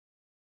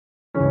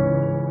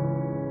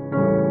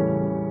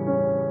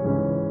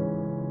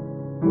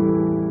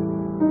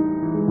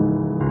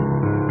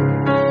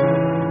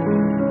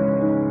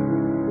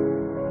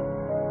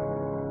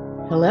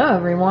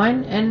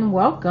everyone, and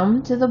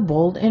welcome to the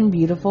Bold and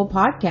Beautiful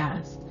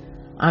podcast.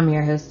 I'm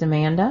your host,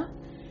 Amanda,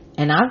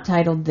 and I've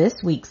titled this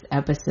week's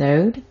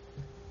episode,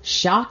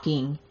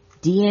 Shocking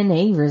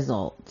DNA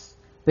Results,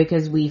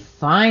 because we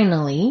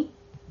finally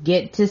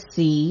get to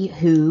see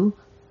who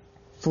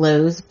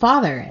Flo's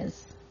father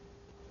is.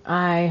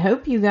 I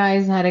hope you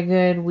guys had a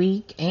good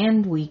week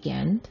and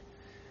weekend.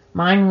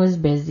 Mine was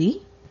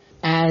busy,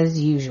 as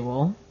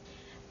usual,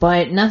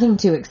 but nothing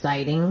too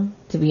exciting,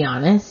 to be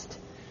honest.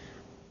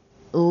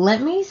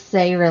 Let me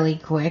say really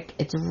quick,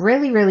 it's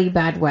really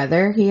bad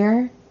weather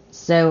here,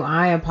 so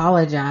I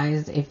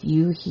apologize if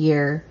you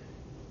hear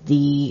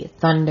the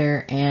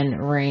thunder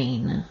and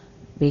rain,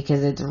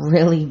 because it's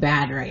really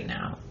bad right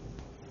now.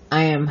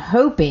 I am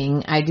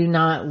hoping I do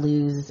not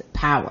lose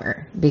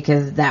power,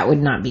 because that would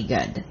not be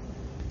good.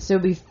 So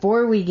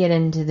before we get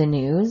into the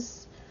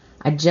news,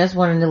 I just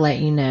wanted to let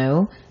you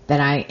know that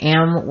I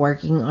am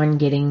working on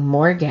getting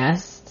more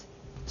guests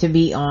to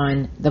be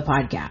on the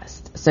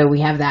podcast. So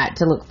we have that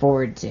to look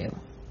forward to.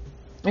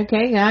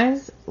 Okay,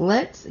 guys,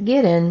 let's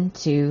get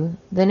into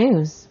the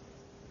news.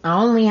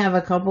 I only have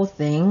a couple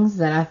things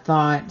that I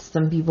thought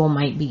some people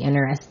might be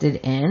interested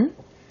in.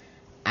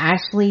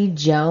 Ashley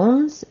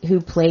Jones, who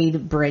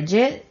played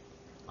Bridget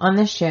on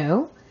the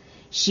show,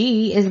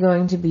 she is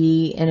going to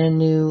be in a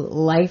new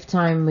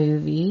Lifetime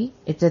movie.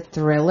 It's a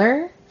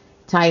thriller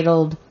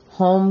titled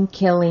Home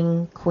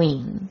Killing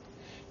Queen.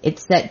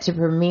 It's set to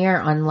premiere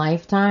on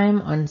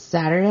Lifetime on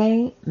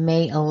Saturday,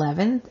 May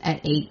 11th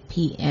at 8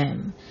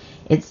 p.m.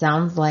 It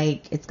sounds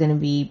like it's going to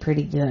be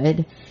pretty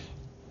good.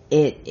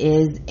 It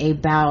is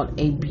about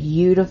a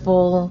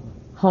beautiful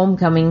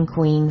homecoming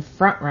queen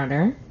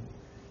frontrunner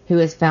who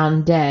is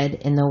found dead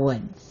in the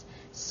woods.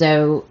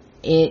 So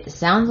it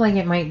sounds like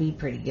it might be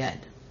pretty good.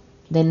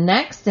 The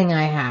next thing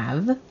I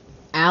have,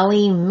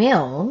 Allie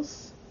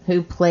Mills,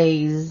 who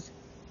plays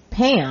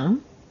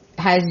Pam,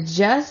 has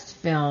just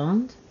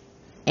filmed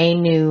a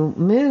new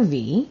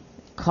movie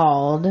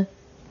called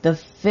The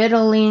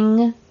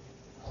Fiddling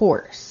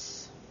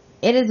Horse.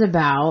 It is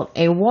about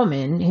a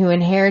woman who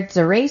inherits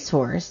a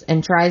racehorse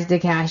and tries to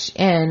cash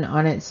in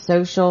on its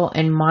social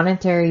and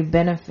monetary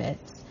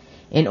benefits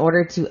in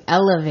order to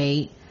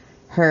elevate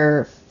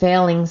her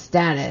failing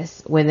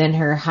status within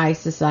her high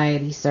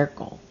society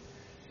circle.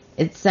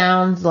 It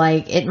sounds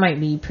like it might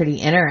be pretty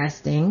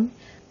interesting.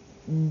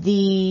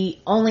 The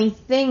only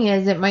thing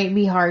is it might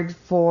be hard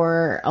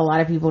for a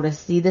lot of people to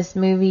see this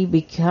movie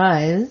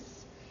because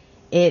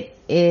it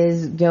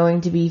is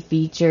going to be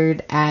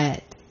featured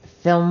at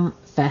film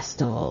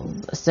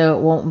festivals. So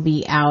it won't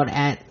be out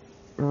at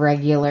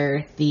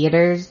regular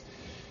theaters.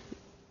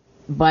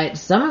 But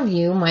some of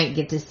you might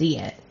get to see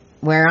it.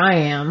 Where I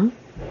am,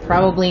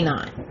 probably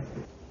not.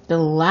 The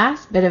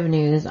last bit of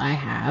news I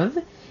have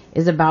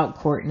is about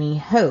Courtney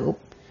Hope,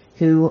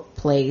 who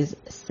plays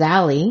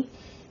Sally.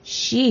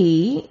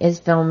 She is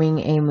filming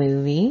a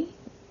movie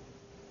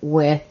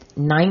with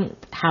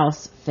Ninth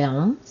House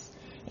Films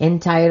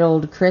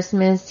entitled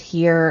Christmas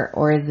Here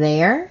or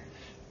There,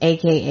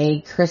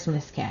 aka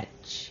Christmas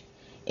Catch.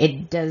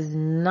 It does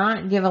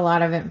not give a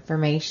lot of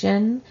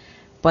information,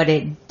 but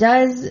it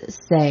does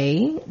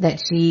say that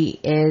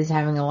she is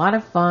having a lot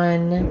of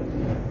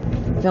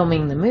fun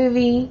filming the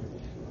movie,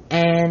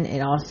 and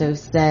it also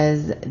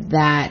says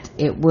that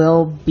it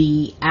will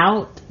be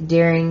out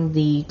during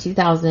the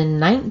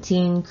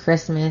 2019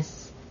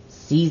 Christmas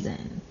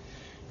season.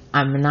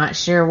 I'm not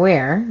sure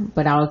where,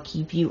 but I'll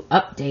keep you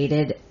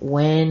updated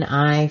when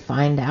I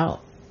find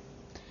out.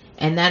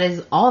 And that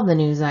is all the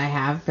news I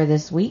have for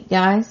this week,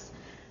 guys.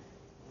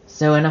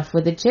 So enough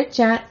with the chit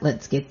chat.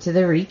 Let's get to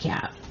the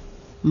recap.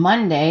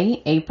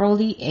 Monday, April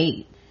the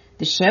 8th.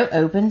 The show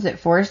opens at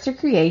Forrester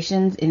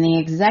Creations in the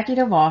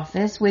executive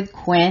office with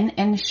Quinn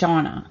and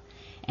Shauna.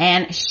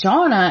 And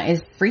Shauna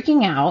is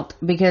freaking out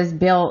because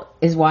Bill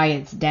is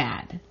Wyatt's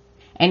dad.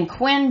 And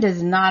Quinn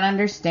does not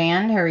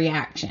understand her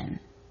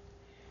reaction.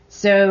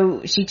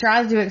 So she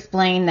tries to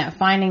explain that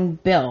finding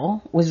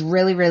Bill was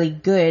really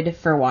good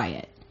for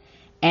Wyatt.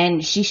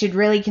 And she should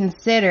really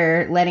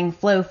consider letting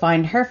Flo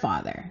find her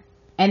father.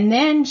 And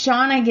then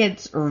Shauna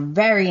gets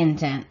very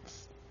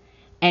intense.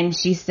 And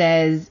she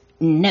says,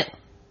 no.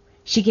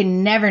 She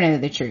can never know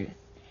the truth.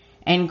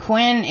 And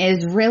Quinn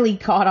is really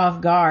caught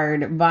off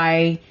guard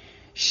by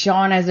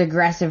Shauna's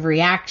aggressive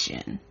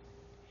reaction.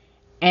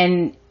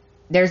 And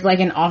there's like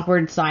an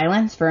awkward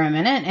silence for a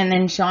minute, and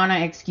then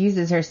Shauna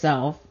excuses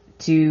herself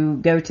to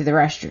go to the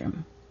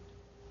restroom.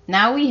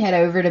 Now we head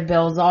over to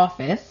Bill's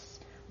office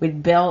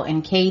with Bill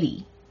and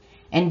Katie.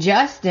 And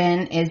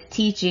Justin is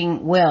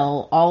teaching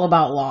Will all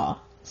about law.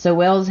 So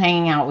Will's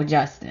hanging out with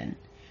Justin,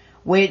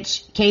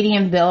 which Katie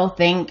and Bill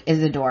think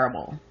is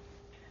adorable.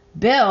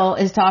 Bill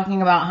is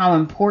talking about how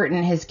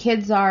important his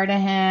kids are to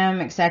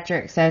him,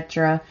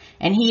 etc.,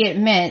 and he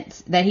admits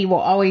that he will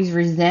always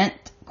resent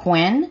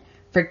Quinn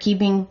for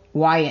keeping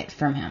Wyatt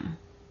from him.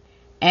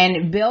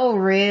 And Bill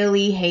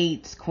really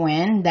hates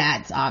Quinn,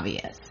 that's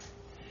obvious.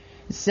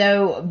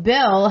 So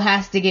Bill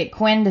has to get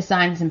Quinn to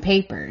sign some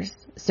papers,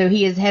 so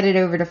he is headed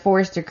over to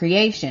Forrester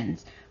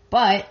Creations.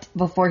 But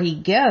before he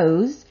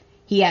goes,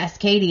 he asks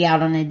Katie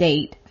out on a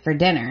date for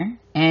dinner,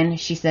 and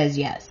she says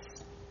yes.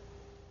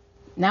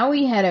 Now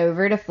we head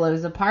over to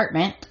Flo's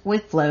apartment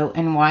with Flo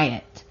and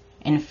Wyatt.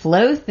 And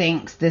Flo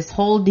thinks this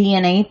whole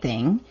DNA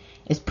thing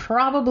is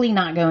probably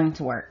not going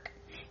to work.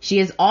 She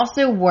is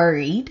also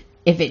worried,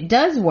 if it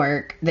does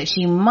work, that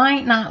she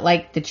might not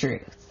like the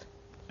truth.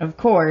 Of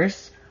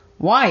course,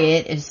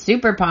 Wyatt is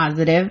super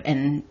positive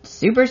and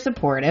super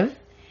supportive,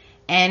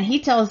 and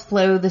he tells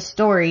Flo the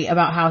story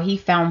about how he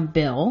found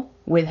Bill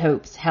with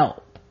Hope's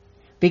help,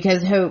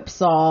 because Hope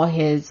saw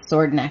his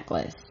sword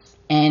necklace,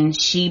 and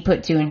she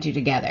put two and two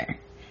together.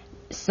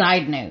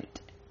 Side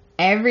note,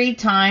 every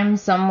time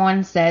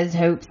someone says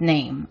Hope's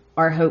name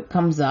or Hope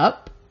comes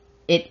up,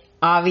 it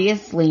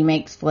obviously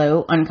makes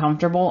Flo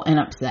uncomfortable and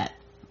upset.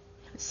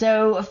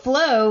 So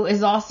Flo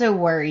is also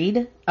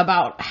worried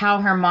about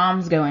how her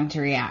mom's going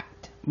to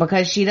react,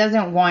 because she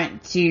doesn't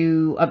want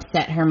to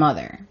upset her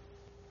mother.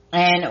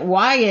 And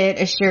Wyatt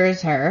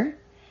assures her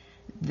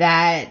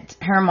that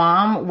her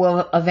mom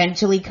will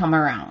eventually come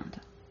around.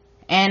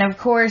 And of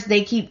course,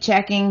 they keep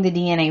checking the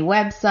DNA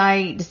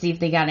website to see if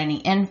they got any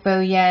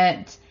info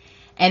yet.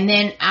 And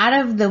then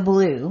out of the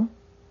blue,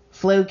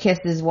 Flo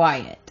kisses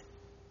Wyatt.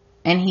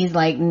 And he's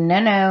like,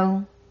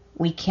 no,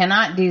 we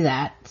cannot do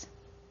that.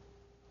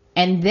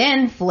 And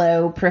then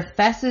Flo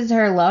professes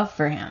her love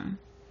for him.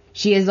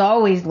 She has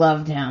always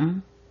loved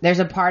him. There's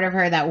a part of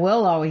her that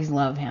will always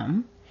love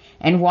him.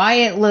 And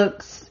Wyatt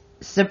looks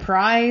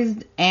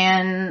surprised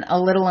and a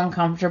little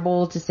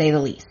uncomfortable, to say the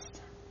least.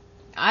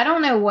 I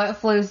don't know what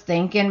Flo's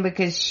thinking,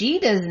 because she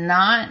does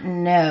not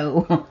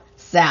know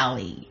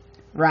Sally,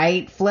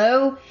 right?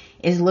 Flo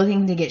is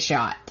looking to get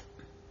shot.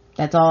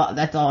 That's all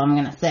I'm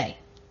gonna say.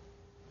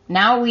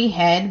 Now we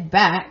head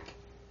back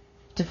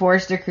to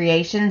Forrester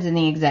Creations in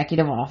the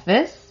executive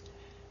office.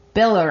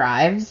 Bill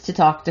arrives to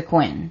talk to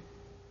Quinn.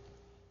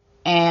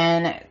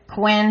 And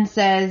Quinn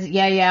says,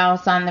 yeah, I'll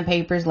sign the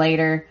papers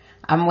later.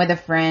 I'm with a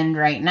friend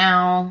right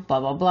now, blah,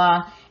 blah,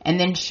 blah. And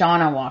then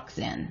Shauna walks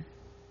in.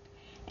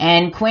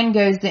 And Quinn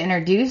goes to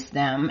introduce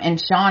them, and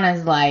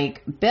Shauna's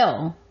like,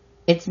 Bill,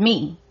 it's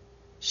me,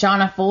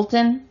 Shauna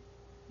Fulton.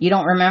 You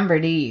don't remember,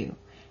 do you?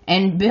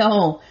 And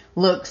Bill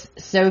looks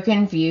so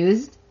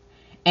confused,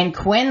 and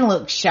Quinn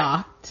looks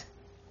shocked.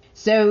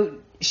 So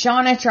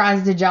Shauna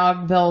tries to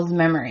jog Bill's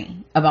memory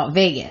about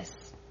Vegas.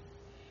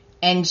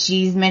 And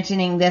she's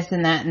mentioning this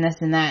and that and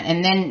this and that.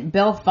 And then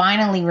Bill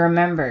finally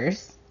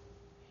remembers.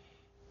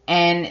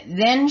 And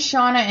then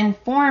Shauna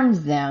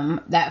informs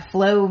them that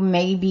Flo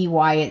may be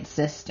Wyatt's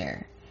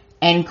sister.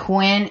 And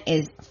Quinn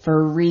is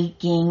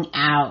freaking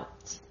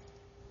out.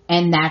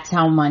 And that's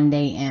how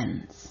Monday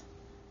ends.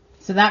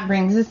 So that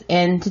brings us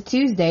into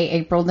Tuesday,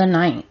 April the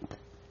 9th.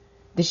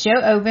 The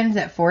show opens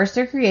at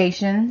Forrester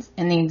Creations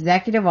in the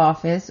executive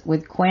office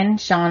with Quinn,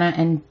 Shauna,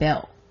 and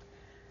Bill.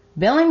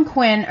 Bill and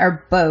Quinn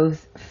are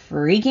both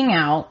freaking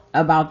out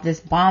about this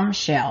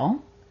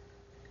bombshell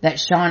that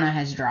Shauna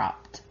has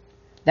dropped,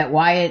 that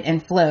Wyatt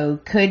and Flo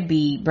could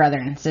be brother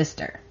and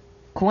sister.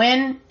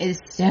 Quinn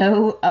is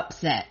so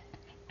upset,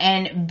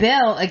 and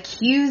Bill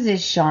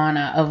accuses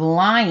Shauna of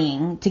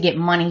lying to get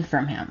money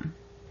from him.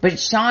 But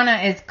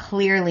Shauna is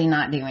clearly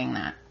not doing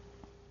that.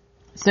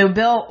 So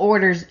Bill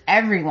orders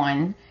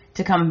everyone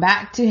to come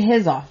back to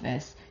his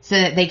office so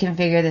that they can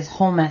figure this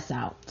whole mess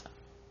out.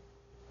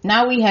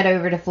 Now we head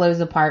over to Flo's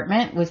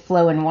apartment with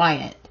Flo and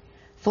Wyatt.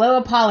 Flo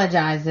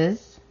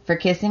apologizes for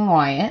kissing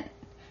Wyatt.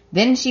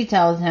 Then she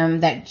tells him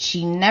that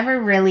she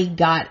never really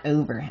got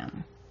over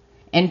him.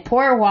 And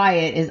poor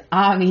Wyatt is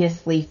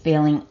obviously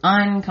feeling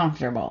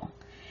uncomfortable.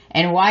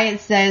 And Wyatt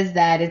says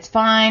that it's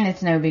fine,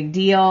 it's no big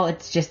deal,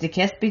 it's just a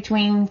kiss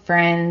between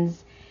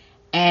friends.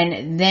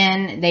 And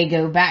then they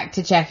go back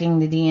to checking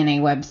the DNA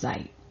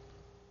website.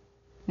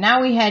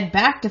 Now we head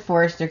back to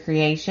Forrester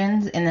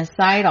Creations in the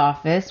side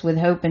office with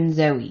Hope and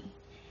Zoe.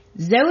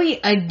 Zoe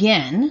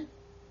again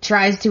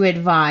tries to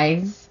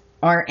advise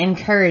or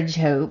encourage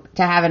Hope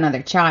to have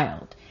another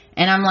child.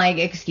 And I'm like,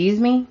 excuse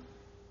me?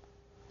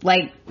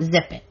 Like,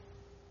 zip it.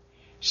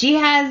 She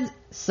has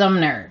some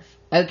nerve,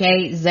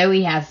 okay?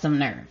 Zoe has some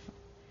nerve.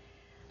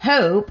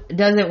 Hope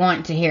doesn't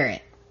want to hear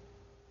it.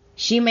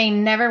 She may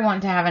never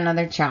want to have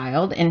another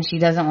child, and she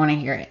doesn't want to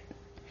hear it.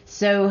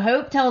 So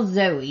Hope tells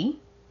Zoe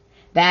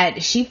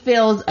that she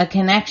feels a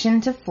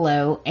connection to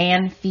Flo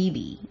and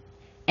Phoebe,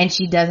 and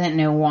she doesn't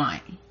know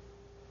why.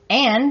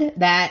 And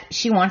that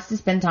she wants to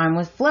spend time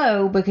with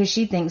Flo because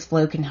she thinks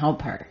Flo can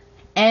help her.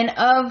 And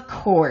of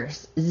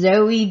course,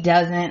 Zoe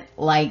doesn't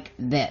like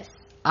this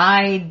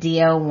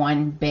idea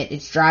one bit.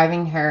 It's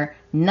driving her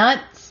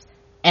nuts,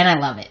 and I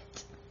love it.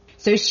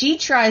 So she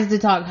tries to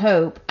talk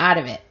Hope out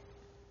of it.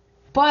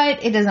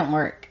 But it doesn't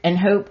work. And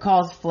Hope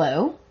calls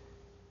Flo.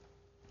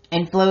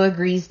 And Flo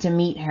agrees to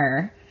meet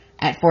her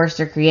at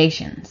Forrester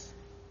Creations.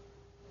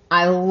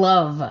 I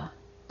love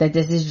that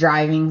this is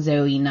driving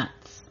Zoe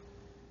nuts.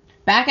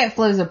 Back at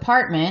Flo's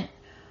apartment,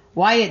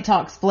 Wyatt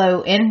talks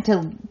Flo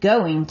into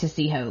going to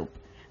see Hope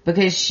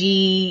because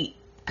she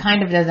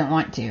kind of doesn't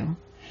want to.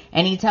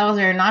 And he tells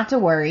her not to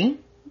worry,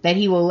 that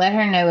he will let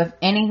her know if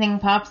anything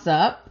pops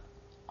up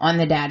on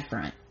the dad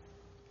front.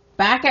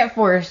 back at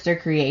Forrester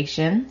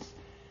Creations,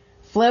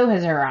 Flo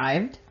has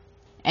arrived,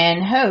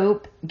 and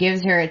Hope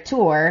gives her a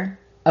tour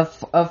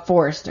of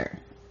Forrester.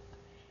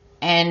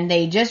 And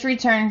they just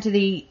returned to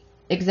the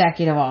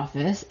executive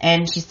office,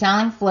 and she's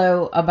telling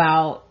Flo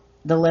about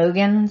the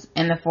Logans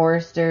and the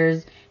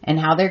Forresters and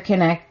how they're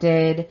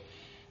connected,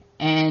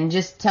 and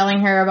just telling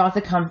her about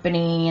the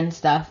company and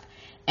stuff.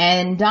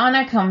 And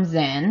Donna comes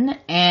in,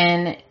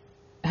 and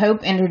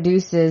Hope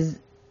introduces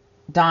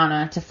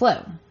Donna to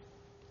Flo.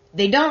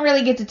 They don't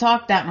really get to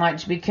talk that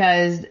much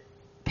because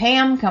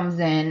Pam comes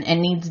in and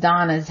needs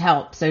Donna's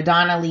help, so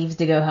Donna leaves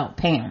to go help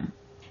Pam.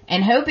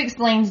 And Hope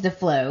explains to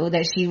Flo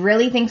that she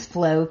really thinks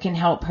Flo can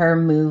help her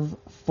move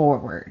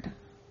forward.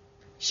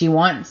 She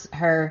wants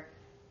her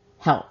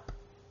help.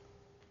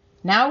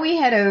 Now we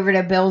head over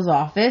to Bill's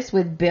office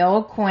with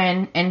Bill,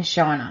 Quinn, and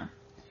Shauna.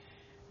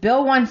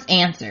 Bill wants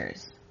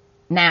answers.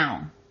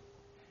 Now.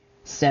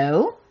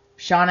 So,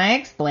 Shauna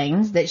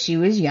explains that she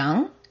was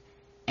young,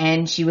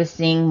 and she was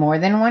seeing more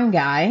than one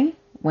guy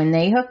when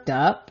they hooked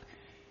up,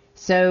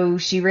 so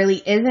she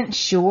really isn't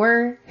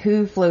sure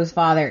who Flo's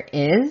father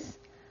is,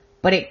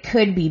 but it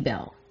could be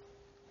Bill.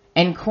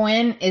 And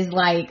Quinn is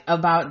like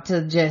about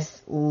to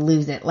just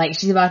lose it. Like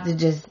she's about to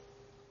just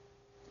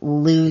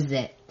lose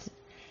it.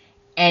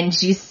 And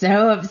she's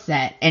so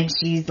upset. And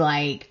she's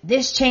like,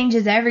 this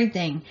changes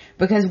everything.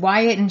 Because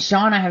Wyatt and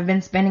Shauna have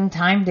been spending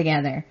time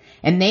together.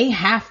 And they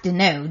have to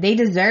know. They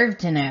deserve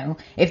to know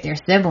if they're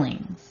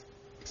siblings.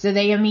 So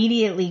they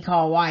immediately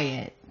call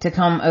Wyatt to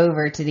come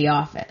over to the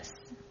office.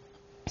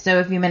 So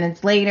a few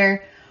minutes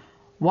later,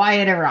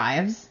 Wyatt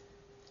arrives.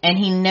 And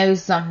he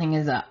knows something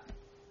is up.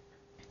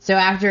 So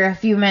after a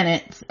few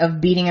minutes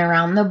of beating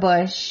around the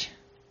bush,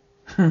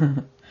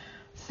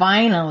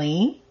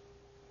 finally,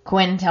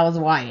 Quinn tells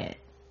Wyatt.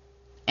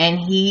 And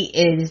he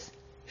is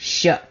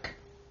shook.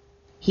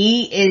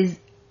 He is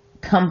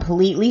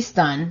completely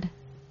stunned.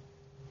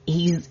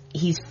 He's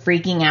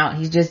freaking out.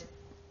 He's just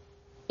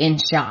in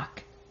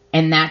shock.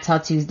 And that's how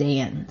Tuesday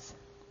ends.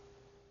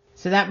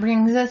 So that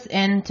brings us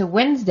into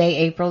Wednesday,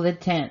 April the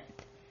 10th.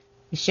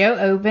 The show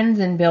opens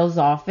in Bill's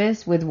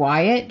office with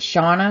Wyatt,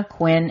 Shauna,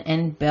 Quinn,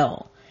 and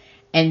Bill.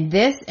 And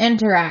this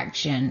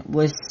interaction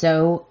was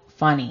so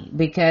funny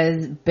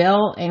because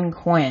Bill and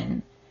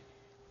Quinn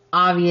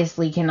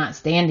obviously cannot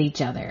stand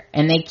each other.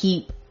 And they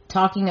keep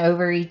talking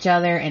over each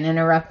other and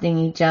interrupting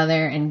each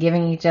other and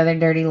giving each other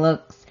dirty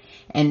looks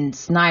and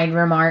snide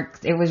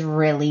remarks. It was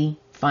really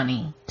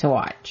funny to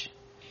watch.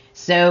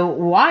 So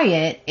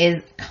Wyatt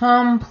is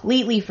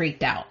completely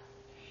freaked out.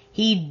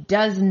 He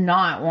does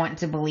not want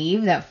to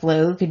believe that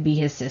Flo could be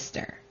his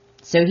sister.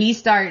 So he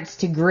starts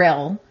to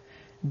grill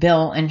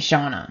Bill and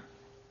Shauna.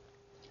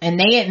 And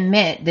they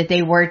admit that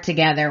they were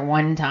together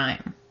one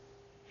time.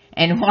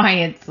 And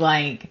Wyatt's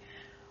like,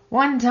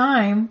 one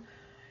time?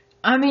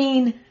 I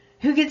mean,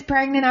 who gets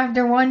pregnant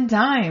after one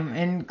time?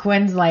 And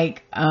Quinn's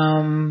like,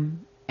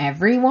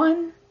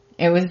 everyone?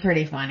 It was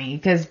pretty funny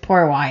because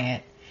poor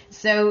Wyatt.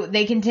 So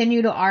they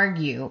continue to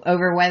argue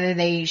over whether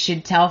they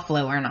should tell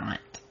Flo or not.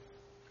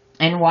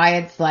 And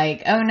Wyatt's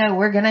like, oh no,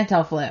 we're gonna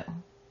tell Flo.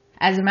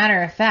 As a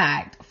matter of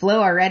fact, Flo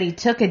already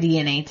took a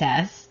DNA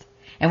test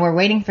and we're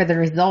waiting for the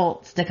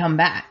results to come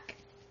back.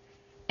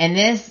 And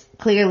this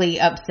clearly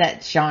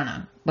upsets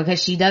Shauna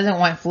because she doesn't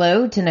want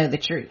Flo to know the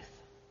truth.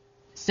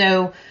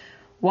 So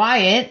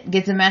Wyatt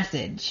gets a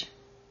message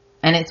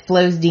and it's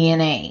Flo's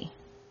DNA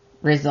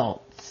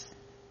results.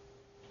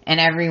 And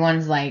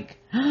everyone's like,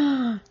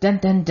 dun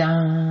dun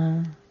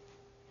dun.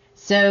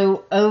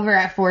 So over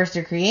at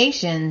Forrester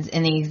Creations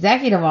in the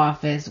executive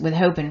office with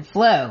Hope and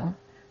Flo,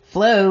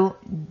 Flo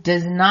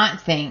does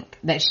not think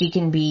that she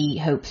can be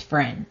Hope's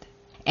friend.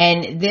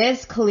 And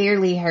this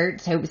clearly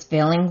hurts Hope's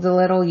feelings a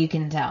little, you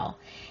can tell.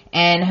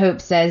 And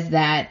Hope says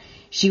that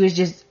she was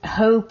just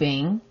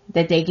hoping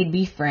that they could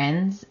be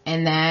friends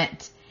and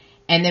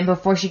then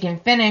before she can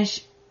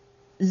finish,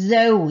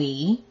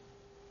 Zoe,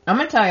 I'm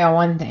going to tell y'all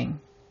one thing.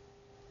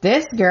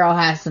 This girl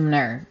has some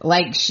nerve.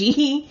 Like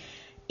she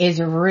is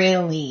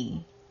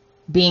really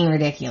being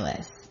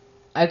ridiculous.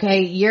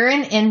 Okay, you're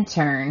an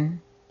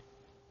intern.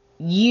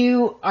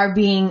 You are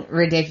being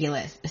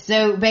ridiculous.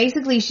 So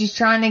basically she's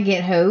trying to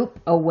get Hope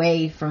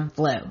away from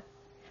Flo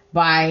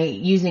by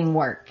using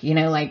work. You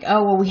know, like,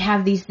 oh, well, we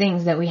have these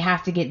things that we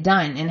have to get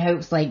done. And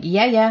Hope's like,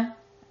 yeah,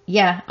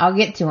 I'll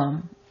get to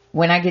them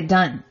when I get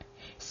done.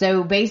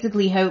 So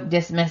basically Hope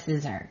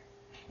dismisses her.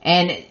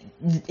 And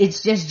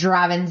it's just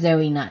driving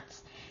Zoe nuts.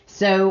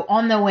 So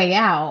on the way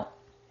out,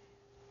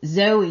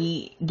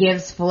 Zoe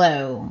gives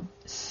Flo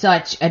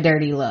such a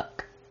dirty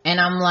look. And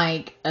I'm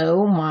like,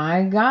 oh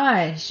my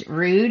gosh,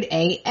 rude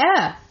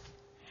AF.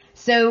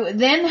 So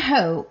then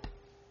Hope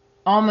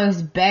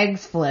almost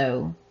begs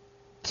Flo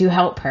to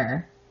help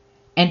her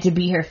and to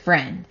be her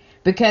friend.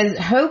 Because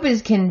Hope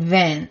is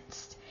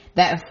convinced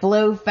that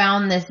Flo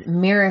found this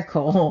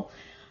miracle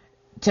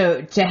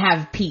to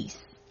have peace.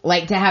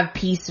 Like to have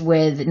peace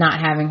with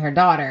not having her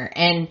daughter.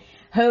 And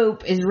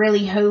Hope is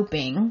really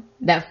hoping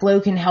that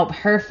Flo can help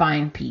her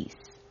find peace.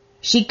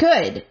 She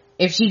could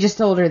if she just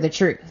told her the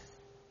truth.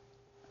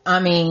 I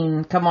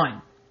mean, come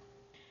on.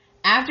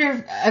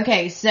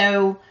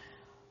 So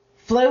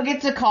Flo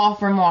gets a call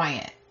from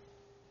Wyatt.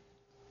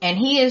 And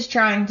he is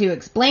trying to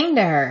explain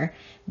to her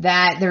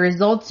that the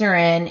results are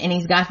in and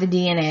he's got the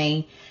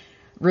DNA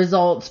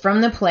results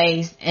from the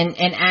place. And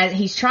as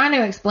he's trying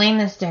to explain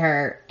this to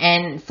her,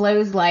 and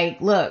Flo's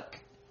like, look,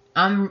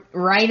 I'm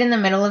right in the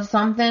middle of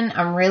something.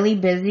 I'm really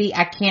busy.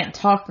 I can't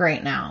talk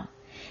right now.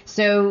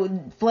 So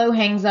Flo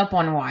hangs up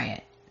on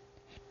Wyatt.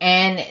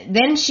 And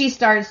then she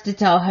starts to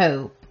tell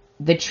Hope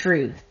the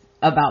truth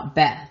about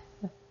Beth.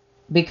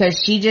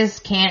 Because she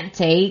just can't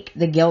take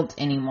the guilt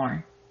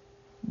anymore.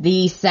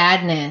 The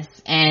sadness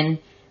and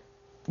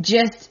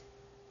just,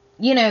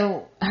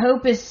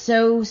 Hope is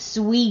so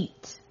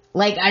sweet.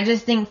 Like, I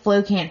just think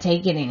Flo can't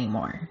take it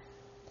anymore.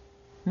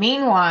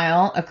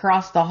 Meanwhile,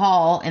 across the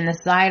hall in the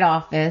side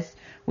office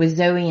with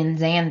Zoe and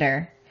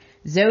Xander,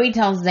 Zoe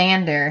tells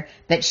Xander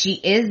that she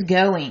is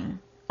going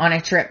on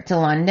a trip to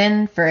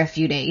London for a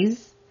few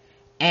days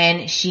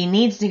and she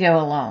needs to go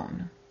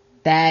alone.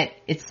 That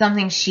it's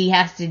something she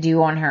has to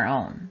do on her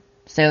own.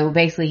 So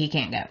basically he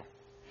can't go.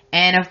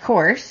 And of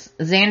course,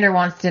 Xander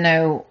wants to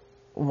know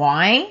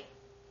why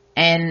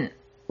and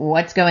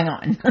what's going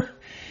on.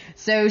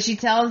 So she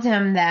tells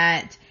him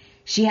that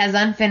she has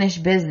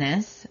unfinished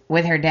business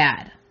with her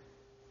dad.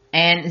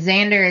 And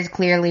Xander is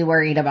clearly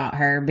worried about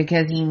her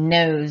because he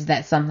knows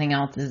that something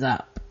else is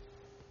up.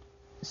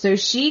 So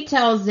she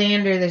tells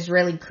Xander this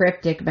really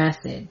cryptic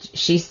message.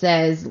 She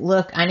says,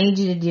 look, I need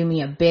you to do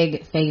me a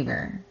big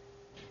favor.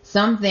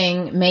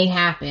 Something may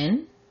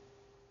happen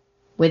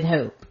with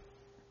Hope.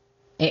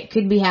 It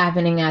could be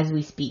happening as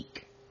we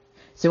speak.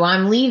 So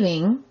I'm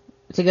leaving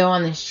to go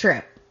on this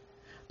trip.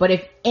 But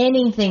if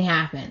anything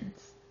happens,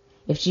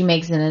 if she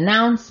makes an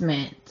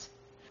announcement,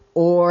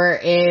 or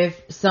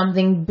if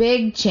something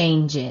big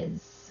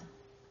changes,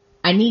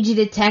 I need you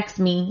to text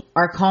me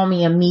or call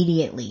me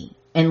immediately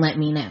and let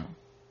me know.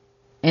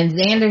 And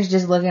Xander's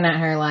just looking at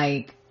her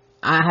like,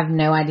 I have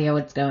no idea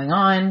what's going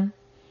on.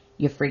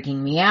 You're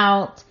freaking me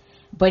out.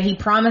 But he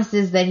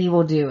promises that he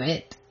will do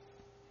it.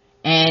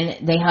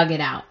 And they hug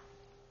it out.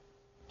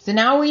 So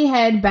now we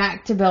head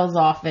back to Bill's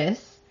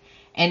office.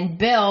 And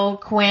Bill,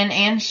 Quinn,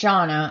 and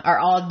Shauna are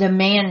all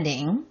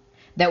demanding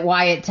that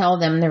Wyatt tell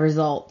them the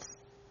results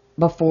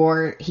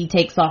before he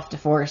takes off to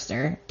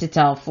Forrester to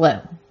tell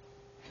Flo.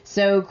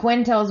 So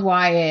Quinn tells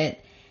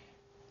Wyatt,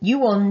 you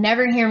will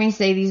never hear me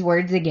say these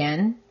words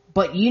again,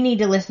 but you need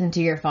to listen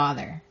to your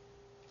father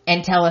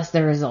and tell us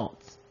the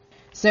results.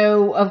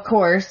 So, of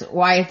course,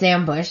 Wyatt's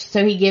ambushed,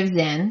 so he gives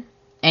in,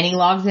 and he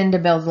logs into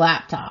Bill's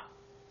laptop.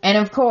 And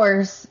of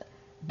course,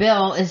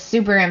 Bill is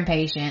super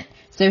impatient,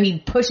 so he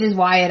pushes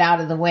Wyatt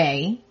out of the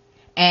way,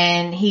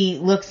 and he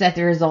looks at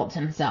the results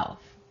himself.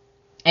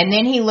 And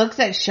then he looks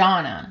at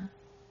Shauna,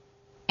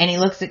 and he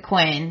looks at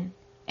Quinn,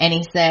 and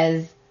he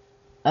says,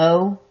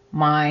 oh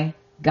my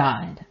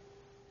God.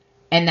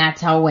 And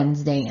that's how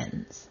Wednesday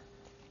ends.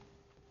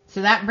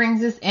 So that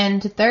brings us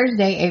into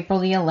Thursday, April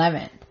the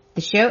 11th.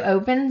 The show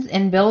opens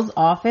in Bill's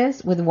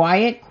office with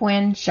Wyatt,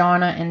 Quinn,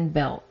 Shauna, and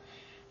Bill.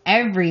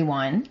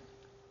 Everyone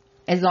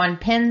is on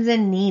pins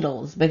and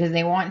needles because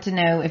they want to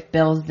know if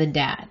Bill's the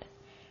dad.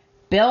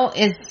 Bill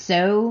is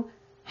so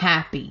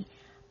happy.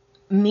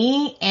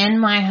 Me and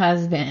my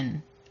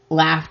husband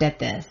laughed at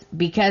this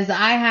because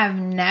I have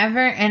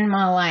never in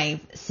my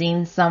life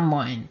seen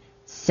someone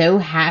so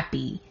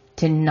happy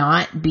to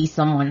not be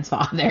someone's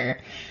father.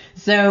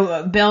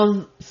 So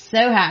Bill's so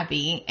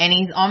happy and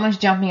he's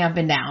almost jumping up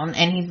and down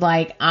and he's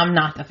like, I'm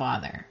not the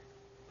father.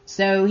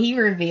 So he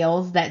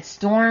reveals that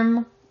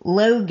Storm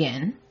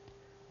Logan,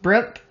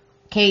 Brooke,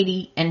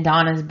 Katie, and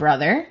Donna's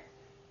brother,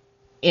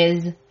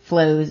 is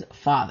Flo's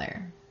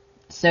father.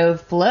 So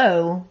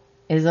Flo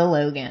is a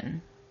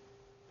Logan.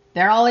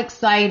 They're all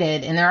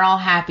excited and they're all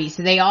happy.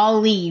 So they all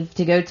leave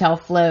to go tell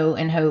Flo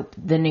and Hope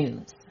the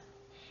news.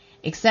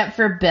 Except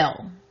for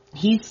Bill.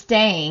 He's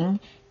staying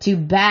to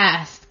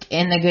bask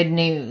in the good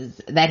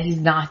news that he's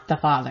not the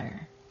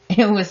father.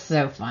 It was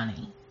so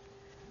funny.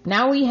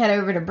 Now we head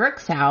over to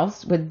Brooke's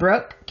house with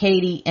Brooke,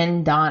 Katie,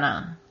 and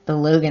Donna, the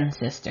Logan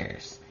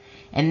sisters.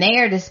 And they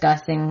are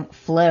discussing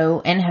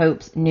Flo and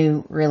Hope's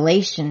new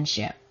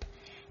relationship.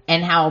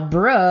 And how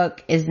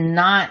Brooke is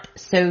not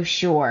so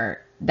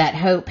sure that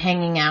Hope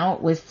hanging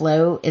out with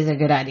Flo is a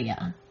good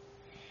idea.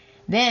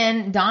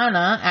 Then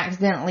Donna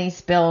accidentally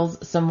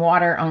spills some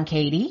water on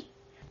Katie.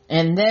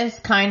 And this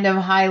kind of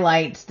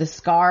highlights the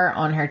scar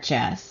on her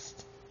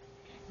chest.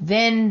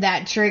 Then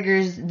that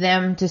triggers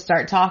them to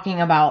start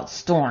talking about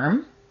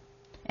Storm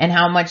and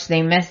how much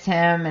they miss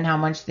him and how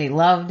much they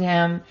loved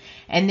him.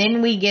 And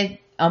then we get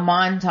a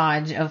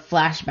montage of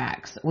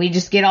flashbacks. We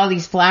just get all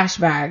these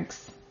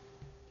flashbacks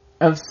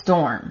of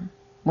Storm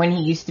when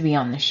he used to be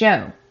on the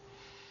show.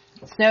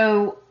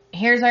 So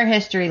here's our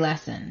history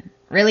lesson.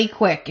 Really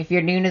quick if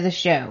you're new to the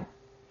show.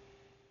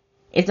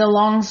 It's a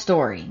long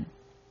story.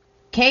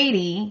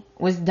 Katie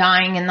was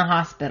dying in the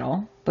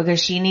hospital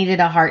because she needed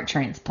a heart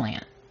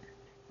transplant.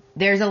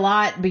 There's a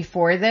lot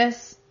before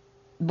this,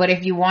 but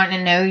if you want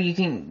to know,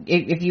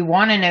 if you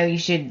want to know, you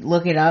should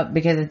look it up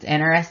because it's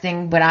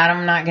interesting, but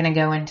I'm not going to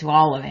go into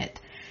all of it.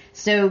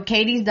 So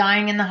Katie's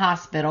dying in the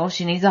hospital.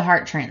 She needs a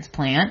heart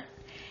transplant.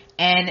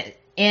 And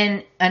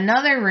in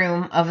another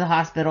room of the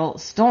hospital,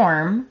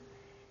 Storm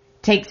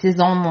takes his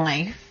own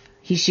life.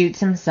 He shoots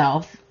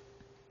himself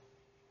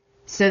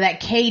so that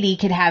Katie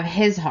could have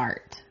his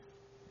heart,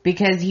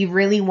 because he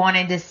really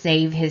wanted to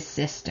save his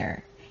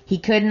sister. He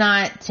could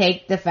not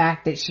take the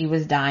fact that she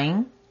was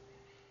dying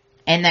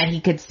and that he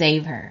could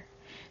save her.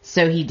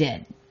 So he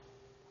did.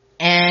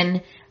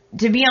 And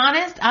to be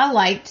honest, I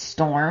liked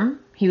Storm.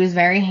 He was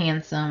very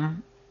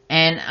handsome,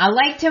 and I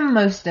liked him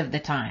most of the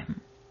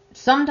time.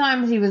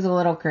 Sometimes he was a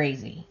little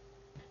crazy.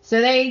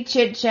 So they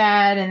chit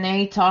chat and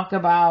they talk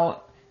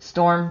about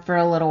Storm for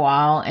a little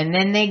while, and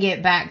then they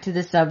get back to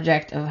the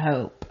subject of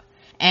Hope.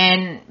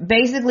 And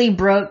basically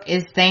Brooke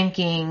is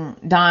thanking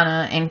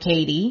Donna and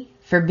Katie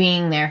for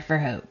being there for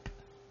Hope.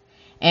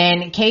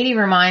 And Katie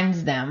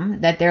reminds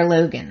them that they're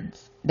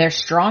Logans. They're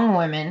strong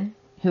women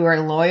who are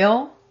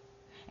loyal,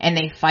 and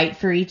they fight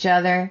for each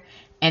other,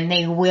 and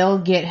they will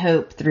get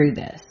Hope through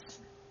this.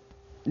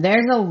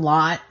 There's a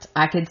lot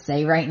I could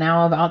say right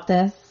now about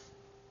this,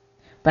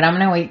 but I'm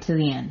going to wait till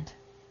the end.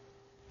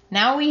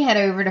 Now we head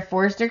over to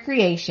Forrester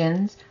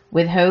Creations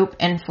with Hope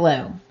and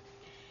Flo.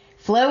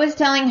 Flo is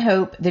telling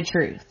Hope the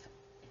truth.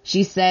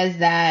 She says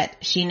that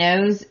she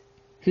knows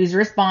who's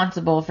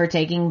responsible for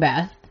taking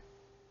Beth,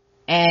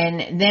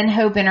 and then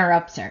Hope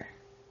interrupts her.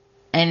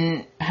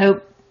 And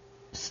Hope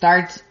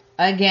starts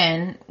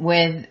again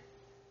with,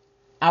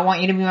 I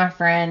want you to be my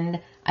friend.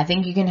 I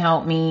think you can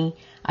help me.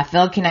 I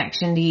feel a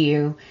connection to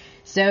you.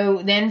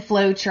 So then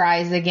Flo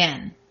tries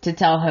again to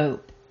tell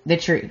Hope the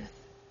truth.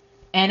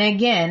 And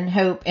again,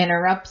 Hope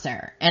interrupts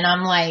her. And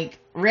I'm like,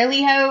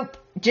 really, Hope?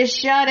 Just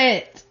shut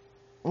it.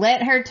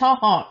 Let her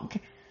talk.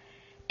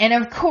 And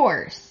of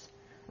course,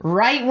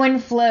 right when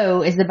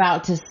Flo is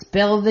about to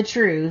spill the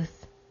truth,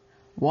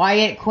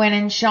 Wyatt, Quinn,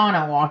 and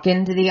Shauna walk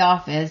into the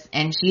office,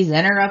 and she's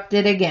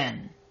interrupted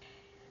again.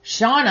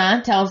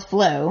 Shauna tells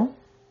Flo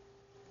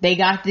they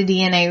got the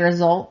DNA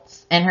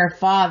results, and her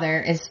father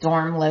is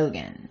Storm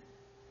Logan.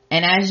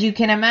 And as you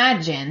can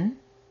imagine,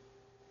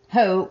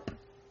 Hope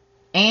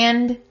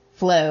and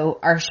Flo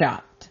are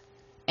shocked.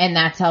 And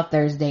that's how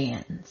Thursday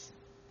ends.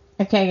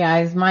 Okay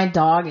guys, my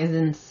dog is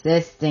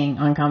insisting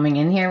on coming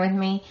in here with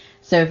me.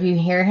 So if you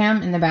hear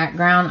him in the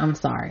background, I'm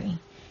sorry.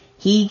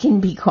 He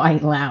can be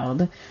quite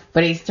loud,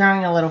 but he's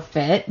throwing a little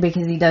fit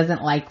because he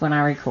doesn't like when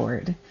I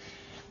record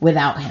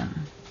without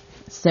him.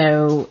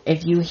 So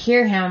if you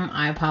hear him,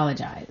 I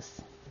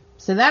apologize.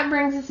 So that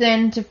brings us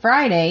into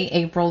Friday,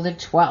 April the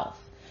 12th.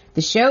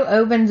 The show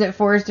opens at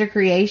Forrester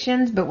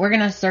Creations, but we're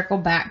going to circle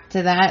back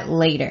to that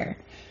later.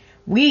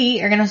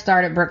 We are going to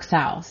start at Brooke's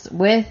house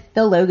with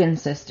the Logan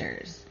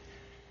sisters.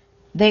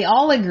 They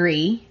all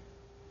agree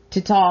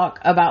to talk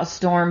about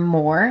Storm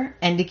more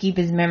and to keep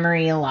his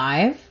memory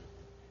alive.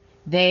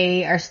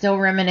 They are still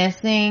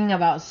reminiscing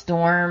about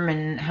Storm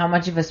and how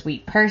much of a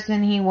sweet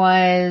person he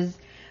was,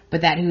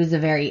 but that he was a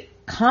very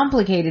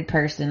complicated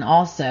person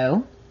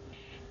also.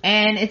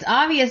 And it's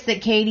obvious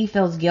that Katie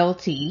feels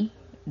guilty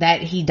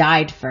that he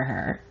died for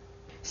her.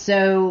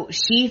 So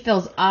she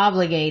feels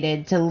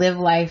obligated to live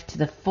life to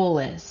the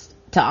fullest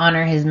to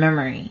honor his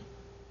memory.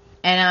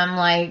 And I'm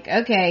like,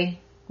 okay,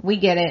 we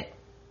get it.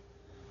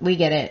 We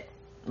get it.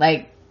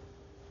 Like,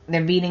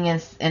 they're beating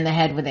us in the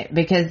head with it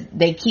because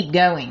they keep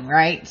going,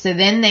 right? So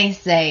then they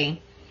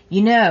say,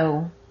 you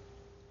know,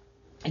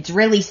 it's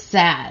really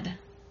sad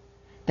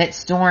that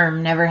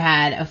Storm never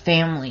had a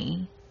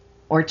family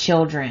or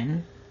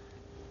children,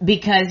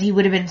 because he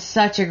would have been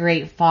such a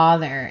great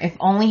father if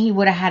only he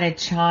would have had a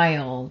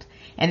child.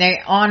 And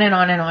they're on and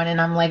on and on. And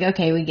I'm like,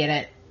 okay, we get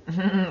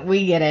it.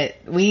 We get it.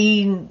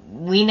 We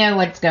know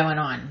what's going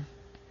on.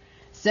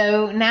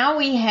 So now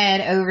we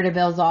head over to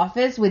Bill's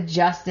office with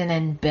Justin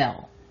and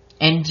Bill.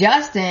 And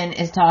Justin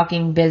is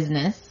talking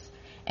business,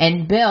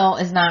 and Bill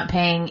is not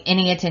paying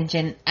any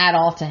attention at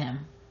all to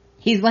him.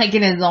 He's like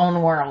in his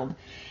own world.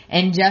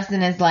 And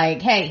Justin is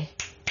like, hey,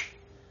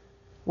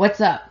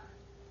 what's up?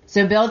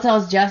 So Bill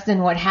tells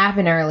Justin what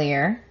happened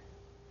earlier,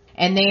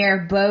 and they are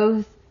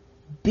both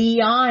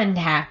beyond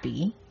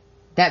happy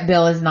that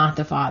Bill is not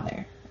the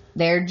father.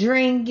 They're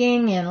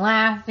drinking and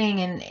laughing,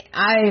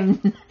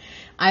 and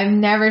I've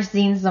never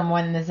seen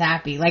someone this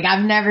happy. Like,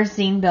 I've never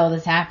seen Bill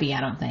this happy, I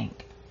don't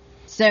think.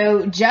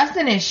 So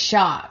Justin is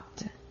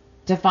shocked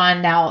to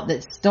find out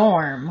that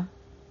Storm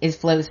is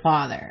Flo's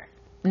father.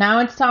 Now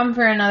it's time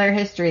for another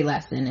history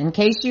lesson. In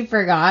case you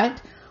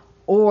forgot,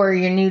 or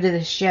you're new to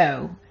the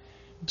show,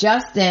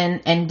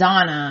 Justin and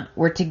Donna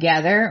were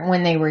together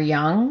when they were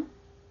young,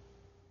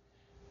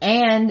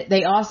 and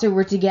they also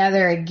were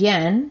together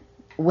again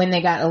when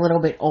they got a little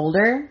bit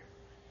older.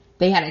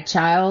 They had a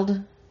child,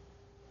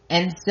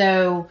 and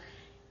so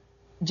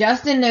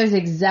Justin knows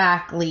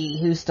exactly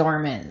who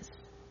Storm is.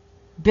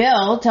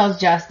 Bill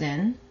tells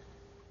Justin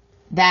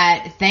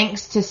that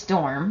thanks to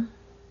Storm,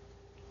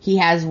 he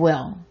has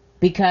Will,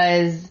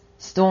 because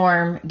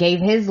Storm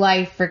gave his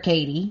life for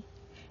Katie.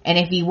 And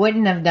if he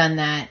wouldn't have done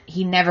that,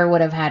 he never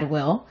would have had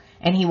Will.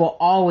 And he will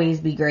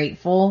always be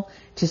grateful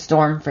to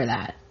Storm for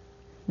that.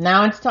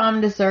 Now it's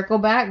time to circle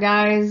back,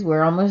 guys.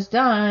 We're almost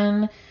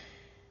done.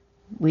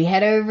 We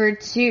head over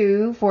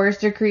to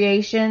Forrester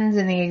Creations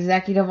in the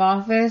executive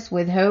office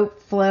with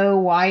Hope, Flo,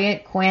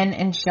 Wyatt, Quinn,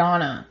 and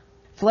Shauna.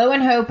 Flo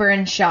and Hope are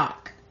in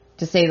shock,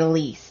 to say the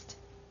least,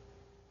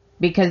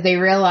 because they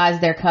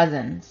realize they're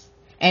cousins.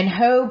 And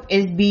Hope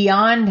is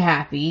beyond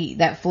happy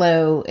that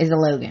Flo is a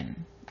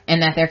Logan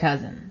and that they're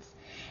cousins.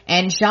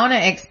 And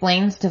Shauna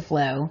explains to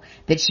Flo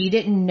that she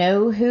didn't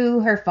know who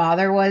her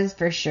father was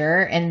for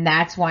sure, and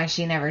that's why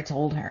she never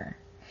told her.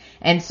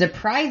 And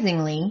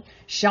surprisingly,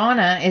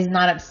 Shauna is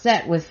not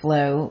upset with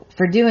Flo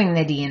for doing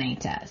the DNA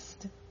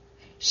test.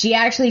 She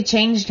actually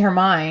changed her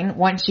mind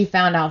once she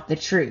found out the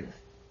truth.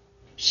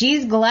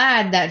 She's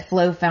glad that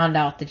Flo found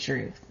out the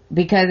truth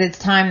because it's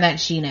time that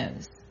she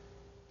knows.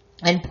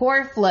 And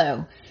poor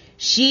Flo,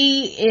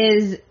 she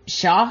is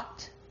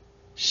shocked.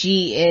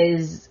 She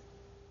is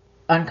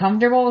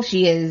uncomfortable.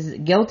 She is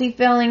guilty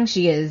feeling.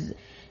 She is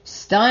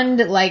stunned.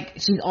 Like,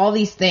 she's all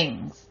these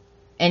things.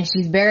 And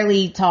she's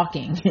barely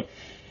talking.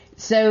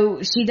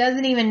 So she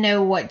doesn't even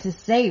know what to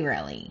say,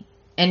 really.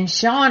 And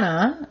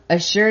Shauna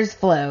assures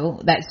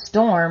Flo that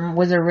Storm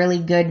was a really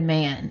good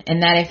man,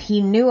 and that if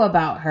he knew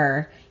about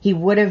her, he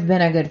would have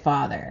been a good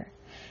father.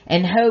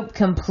 And Hope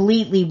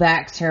completely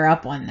backs her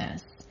up on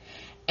this.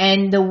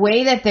 And the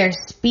way that they're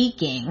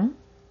speaking,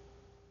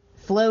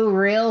 Flo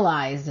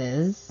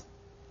realizes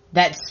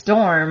that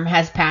Storm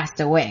has passed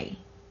away.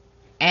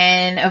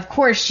 And of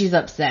course she's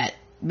upset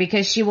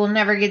because she will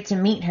never get to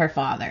meet her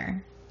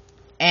father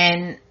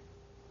and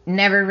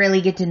never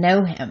really get to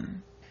know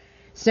him.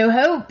 So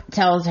Hope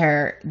tells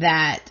her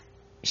that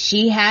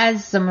she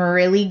has some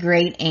really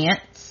great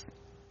aunts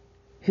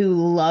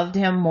who loved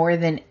him more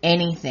than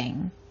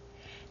anything,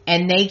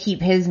 and they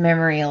keep his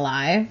memory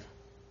alive,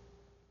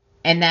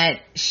 and that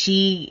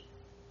she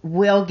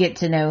will get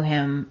to know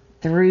him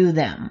through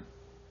them.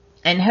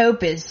 And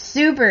Hope is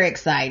super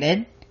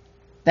excited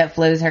that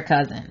Flo's her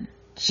cousin.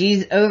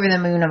 She's over the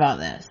moon about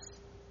this.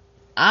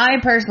 I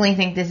personally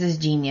think this is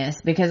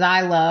genius because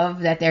I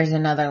love that there's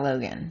another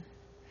Logan.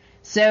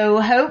 So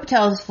Hope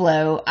tells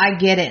Flo, I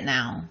get it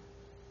now.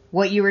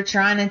 What you were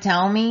trying to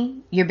tell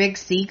me, your big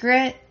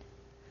secret,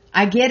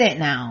 I get it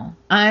now.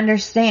 I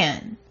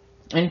understand.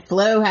 And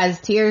Flo has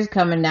tears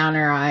coming down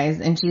her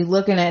eyes and she's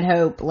looking at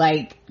Hope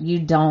like, you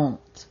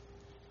don't.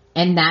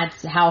 And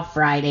that's how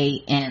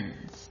Friday ends.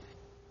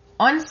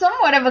 On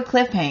somewhat of a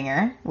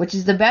cliffhanger, which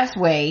is the best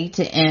way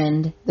to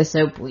end the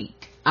soap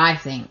week, I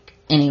think,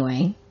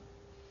 anyway.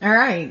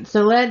 Alright,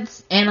 so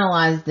let's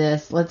analyze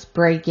this. Let's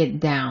break it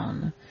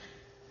down.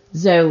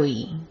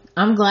 Zoe,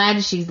 I'm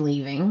glad she's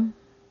leaving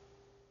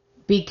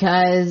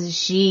because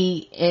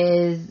she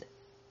is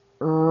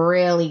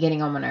really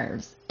getting on my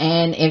nerves.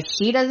 And if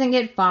she doesn't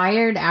get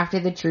fired after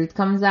the truth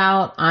comes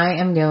out,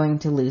 I am going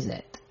to lose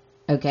it.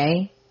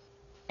 Okay?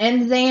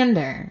 And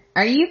Xander,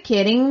 are you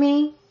kidding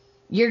me?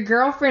 Your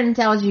girlfriend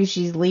tells you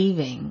she's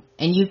leaving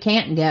and you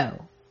can't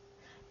go.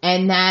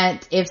 And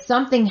that if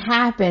something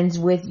happens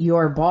with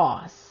your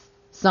boss,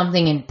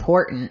 something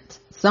important,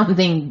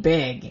 something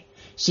big,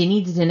 she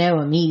needs to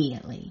know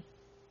immediately.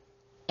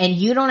 And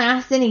you don't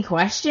ask any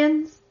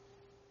questions?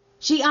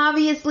 She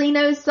obviously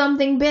knows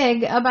something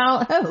big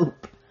about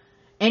Hope.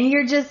 And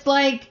you're just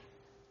like,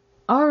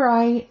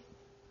 alright,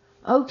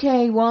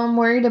 okay, well, I'm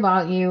worried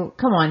about you.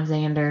 Come on,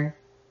 Xander.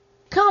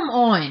 Come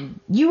on.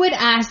 You would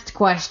ask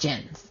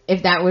questions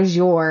if that was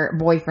your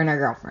boyfriend or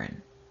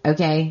girlfriend.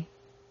 Okay?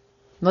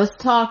 Let's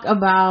talk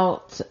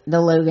about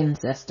the Logan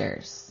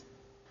sisters.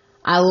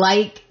 I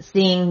like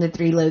seeing the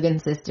three Logan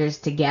sisters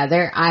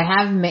together. I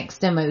have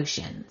mixed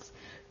emotions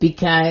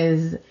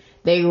because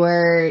they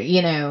were,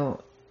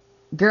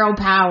 girl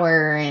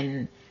power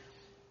and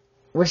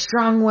we're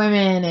strong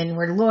women and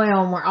we're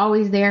loyal and we're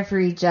always there for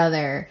each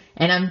other.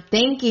 And I'm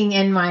thinking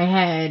in my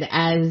head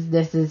as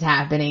this is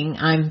happening,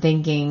 I'm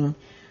thinking,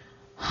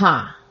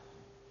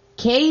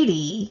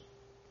 Katie,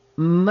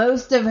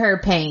 most of her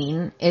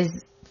pain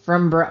is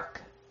from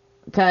Brooke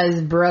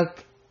because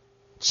Brooke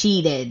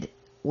cheated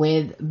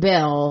with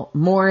Bill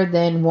more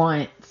than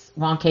once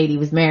while Katie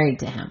was married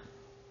to him.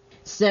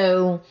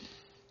 So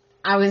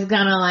I was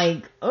kind of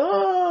like,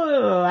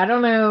 oh, I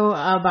don't know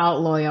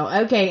about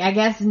loyal. Okay, I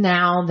guess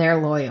now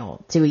they're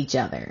loyal to each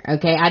other.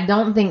 Okay, I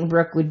don't think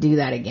Brooke would do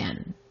that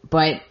again.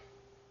 But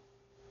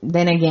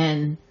then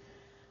again,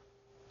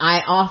 I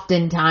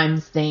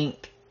oftentimes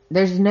think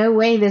there's no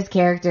way this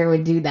character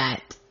would do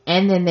that.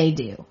 And then they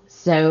do.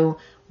 So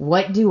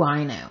what do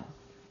I know?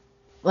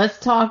 Let's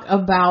talk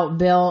about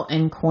Bill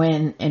and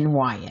Quinn and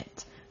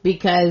Wyatt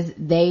because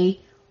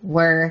they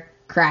were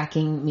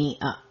cracking me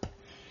up.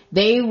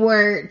 They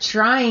were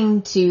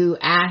trying to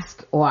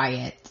ask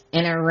Wyatt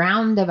in a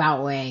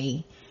roundabout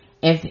way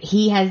if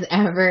he has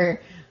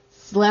ever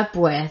slept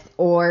with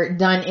or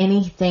done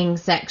anything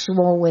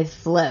sexual with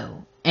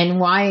Flo. And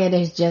Wyatt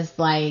is just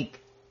like,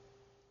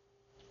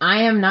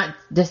 I am not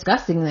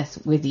discussing this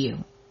with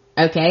you.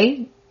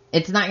 Okay?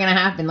 It's not going to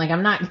happen. Like,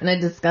 I'm not going to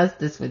discuss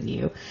this with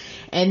you.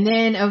 And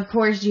then, of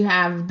course, you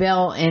have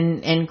Bill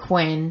and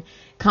Quinn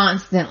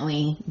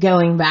constantly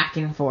going back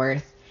and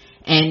forth.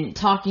 and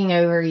talking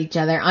over each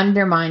other,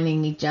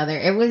 undermining each other.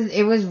 It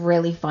was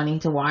really funny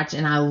to watch,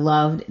 and I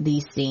loved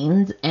these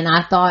scenes. And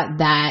I thought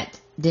that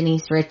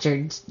Denise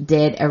Richards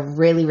did a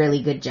really,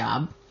 really good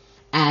job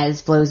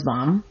as Flo's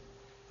mom.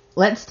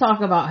 Let's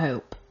talk about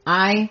Hope.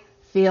 I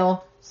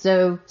feel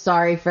so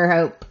sorry for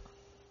Hope.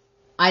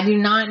 I do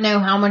not know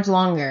how much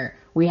longer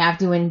we have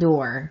to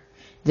endure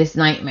this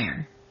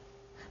nightmare,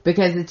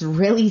 because it's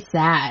really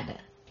sad.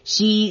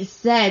 She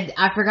said,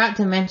 I forgot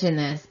to mention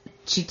this,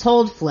 she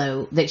told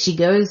Flo that she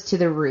goes to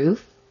the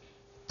roof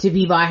to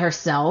be by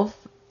herself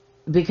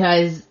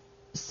because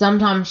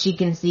sometimes she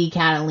can see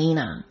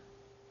Catalina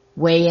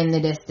way in the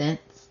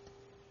distance,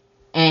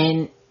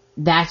 and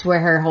that's where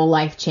her whole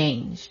life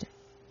changed.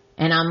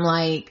 And I'm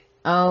like,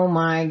 oh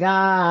my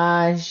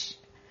gosh.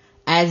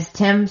 As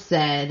Tim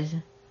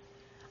said,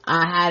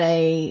 I had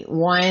a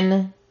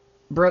one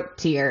brook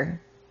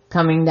tear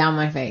coming down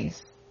my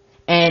face.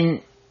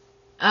 And,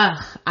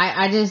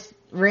 I just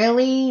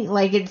really,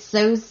 like, it's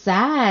so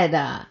sad.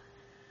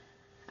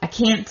 I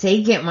can't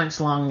take it much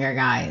longer,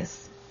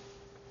 guys.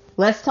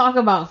 Let's talk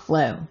about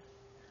Flo.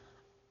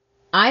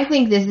 I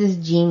think this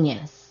is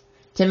genius.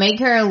 To make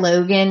her a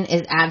Logan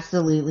is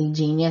absolutely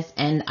genius,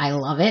 and I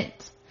love it.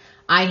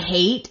 I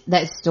hate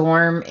that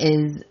Storm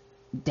is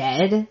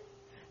dead,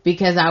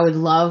 because I would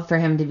love for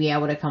him to be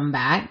able to come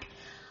back.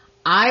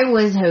 I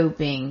was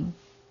hoping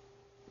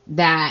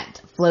that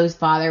Flo's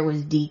father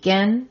was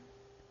Deacon,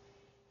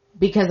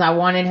 because I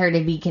wanted her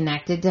to be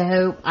connected to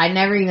Hope. I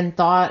never even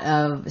thought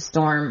of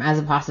Storm as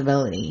a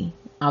possibility,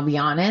 I'll be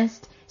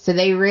honest. So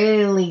they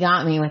really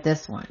got me with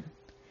this one.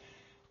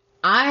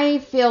 I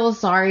feel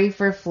sorry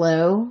for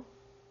Flo,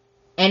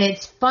 and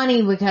it's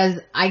funny because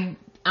I'm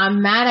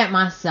mad at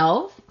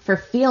myself for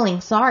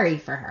feeling sorry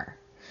for her,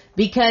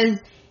 because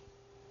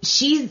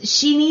she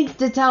needs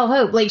to tell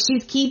Hope. Like,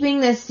 she's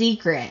keeping this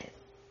secret,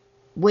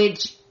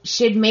 which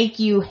should make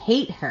you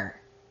hate her.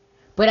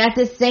 But at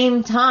the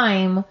same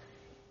time,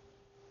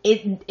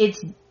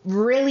 it's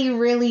really,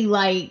 really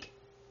like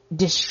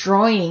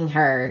destroying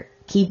her,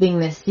 keeping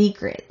this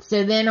secret.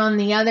 So then on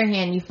the other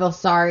hand, you feel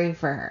sorry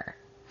for her.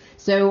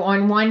 So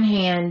on one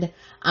hand,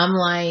 I'm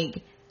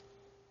like,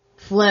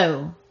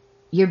 Flo,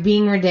 you're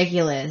being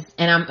ridiculous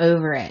and I'm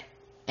over it.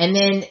 And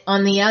then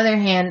on the other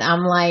hand,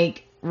 I'm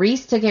like,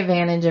 Reese took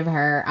advantage of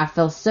her. I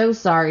feel so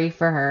sorry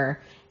for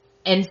her.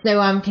 And so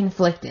I'm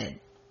conflicted.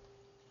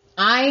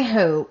 I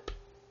hope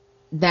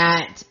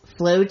that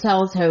Flo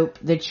tells Hope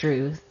the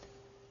truth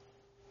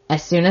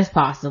as soon as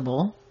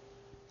possible.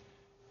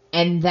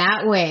 And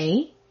that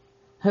way,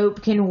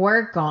 Hope can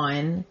work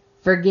on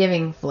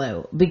forgiving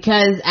Flo.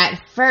 Because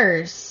at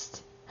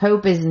first,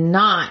 Hope is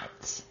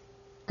not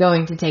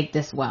going to take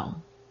this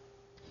well.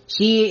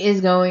 She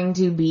is going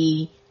to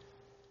be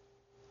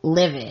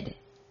livid.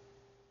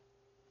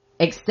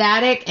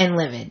 Ecstatic and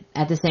livid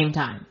at the same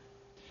time.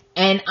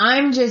 And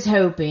I'm just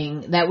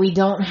hoping that we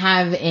don't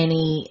have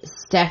any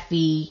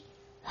Steffi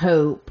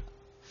Hope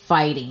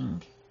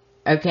fighting.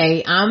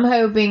 Okay? I'm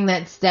hoping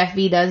that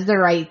Steffi does the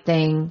right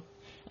thing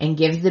and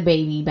gives the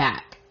baby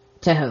back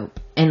to Hope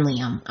and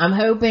Liam. I'm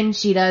hoping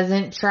she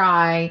doesn't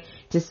try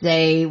to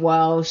say,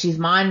 well, she's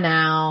mine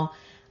now.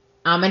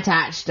 I'm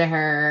attached to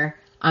her.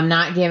 I'm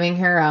not giving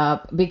her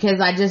up, because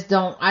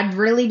I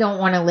really don't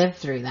want to live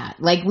through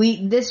that. Like,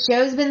 this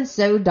show's been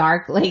so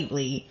dark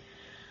lately.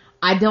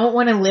 I don't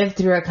want to live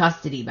through a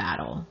custody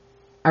battle.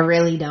 I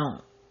really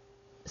don't.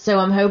 So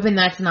I'm hoping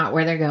that's not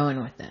where they're going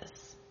with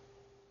this.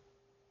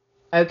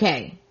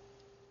 Okay.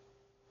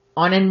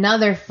 On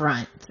another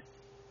front,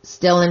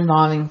 still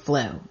involving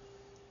Flo.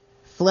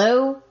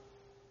 Flo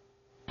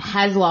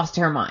has lost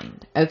her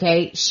mind.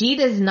 Okay. She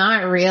does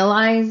not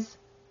realize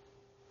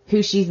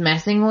who she's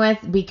messing with,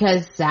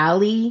 because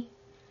Sally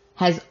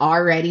has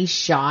already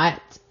shot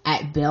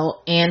at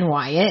Bill and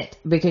Wyatt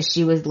because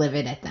she was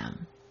livid at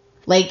them.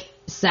 Like,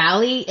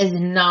 Sally is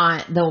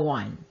not the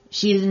one.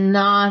 She's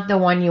not the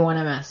one you want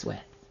to mess with.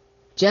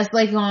 Just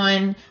like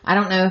on, I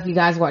don't know if you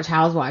guys watch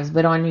Housewives,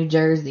 but on New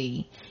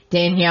Jersey,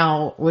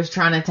 Danielle was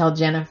trying to tell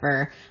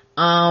Jennifer,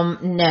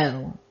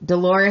 no,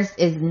 Dolores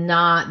is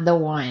not the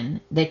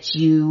one that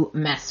you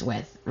mess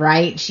with,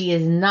 right? She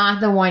is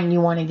not the one you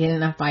want to get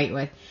in a fight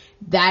with.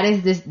 That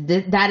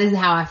is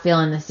how I feel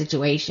in this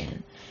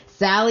situation.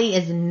 Sally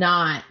is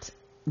not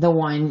the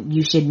one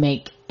you should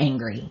make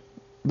angry,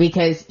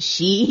 because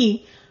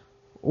she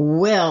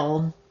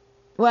will,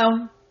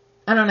 well,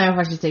 I don't know if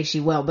I should say she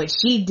will, but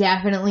she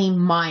definitely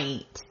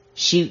might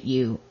shoot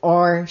you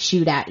or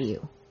shoot at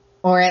you,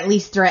 or at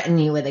least threaten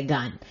you with a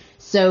gun.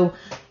 So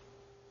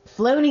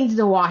Flo needs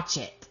to watch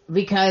it,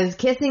 because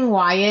kissing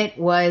Wyatt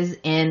was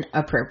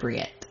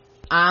inappropriate.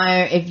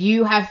 If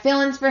you have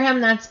feelings for him,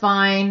 that's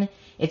fine.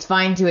 It's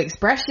fine to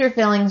express your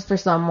feelings for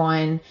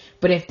someone,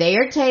 but if they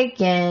are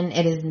taken,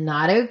 it is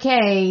not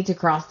okay to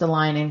cross the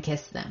line and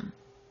kiss them.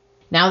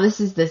 Now,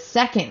 this is the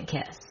second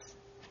kiss.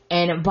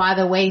 And by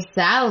the way,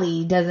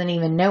 Sally doesn't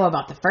even know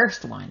about the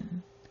first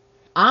one.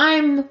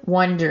 I'm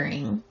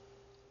wondering,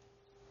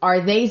 are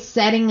they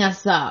setting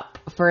us up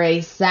for a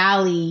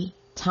Sally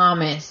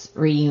Thomas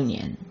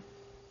reunion?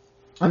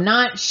 I'm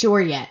not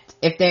sure yet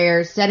if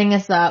they're setting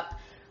us up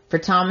for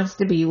Thomas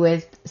to be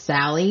with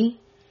Sally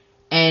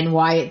and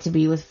Wyatt to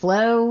be with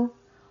Flo,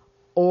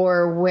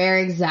 or where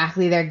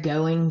exactly they're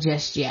going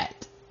just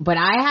yet. But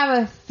I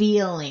have a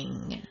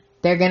feeling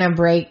they're going to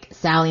break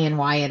Sally and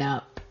Wyatt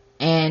up,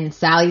 and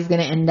Sally's going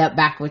to end up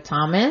back with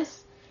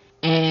Thomas,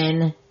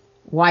 and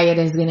Wyatt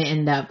is going to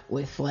end up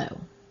with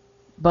Flo.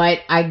 But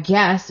I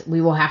guess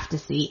we will have to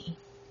see.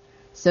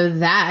 So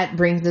that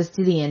brings us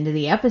to the end of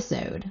the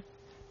episode.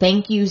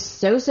 Thank you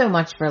so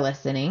much for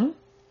listening.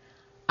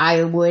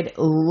 I would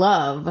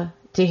love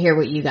to hear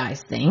what you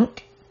guys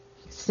think.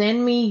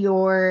 Send me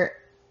your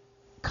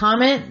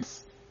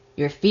comments,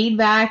 your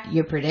feedback,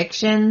 your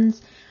predictions.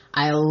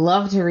 I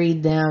love to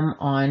read them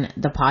on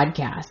the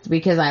podcast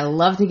because I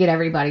love to get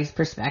everybody's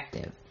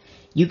perspective.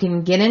 You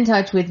can get in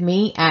touch with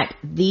me at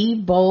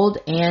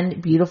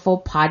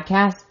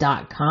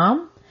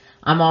theboldandbeautifulpodcast.com.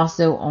 I'm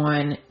also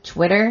on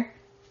Twitter,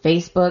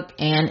 Facebook,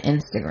 and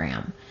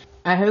Instagram.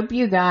 I hope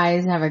you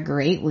guys have a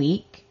great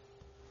week.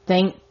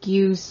 Thank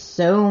you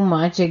so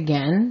much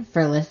again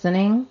for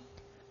listening.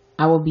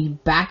 I will be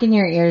back in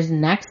your ears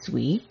next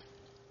week.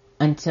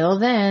 Until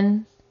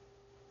then,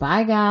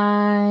 bye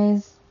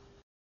guys.